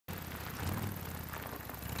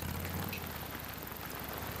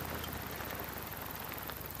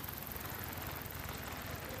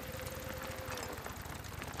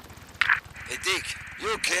Deke,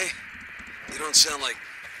 you okay? You don't sound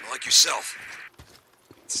like yourself.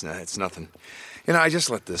 It's nothing. You know, I just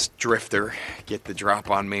let this drifter get the drop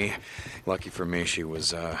on me. Lucky for me, she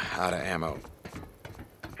was out of ammo.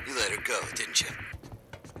 You let her go, didn't you?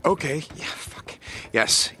 Okay, yeah, fuck.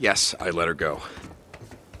 Yes, I let her go.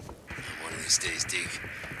 One of these days, Deke,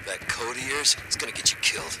 that code of yours, it's gonna get you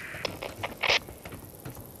killed.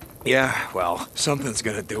 Yeah, well, something's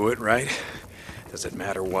gonna do it, right? Does it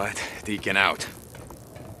matter what? Deacon out.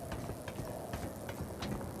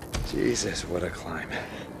 Jesus, what a climb.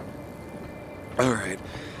 All right,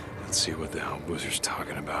 let's see what the hell Boozer's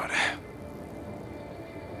talking about.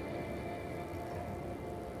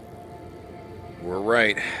 We're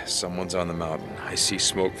right. Someone's on the mountain. I see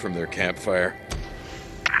smoke from their campfire.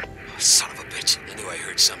 Son of a bitch. I knew I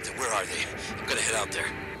heard something. Where are they? I'm gonna head out there.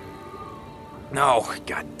 No,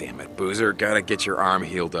 god damn it, Boozer. Gotta get your arm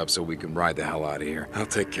healed up so we can ride the hell out of here. I'll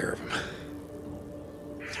take care of him.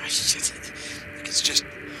 Oh, shit. It's just...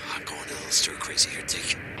 I'm going a little stir-crazy here,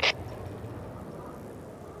 Deke.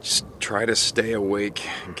 Just try to stay awake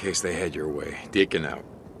in case they head your way. Deacon out.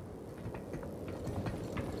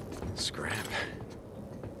 Scrap.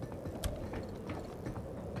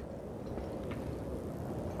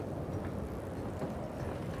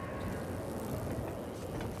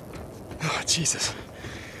 Oh, Jesus.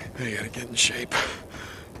 I gotta get in shape.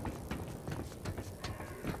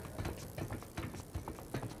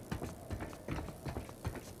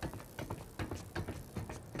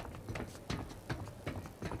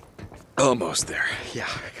 Almost there. Yeah,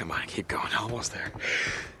 come on, keep going. Almost there.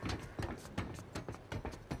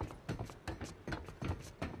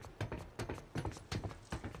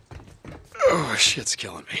 Oh, shit's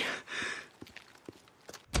killing me.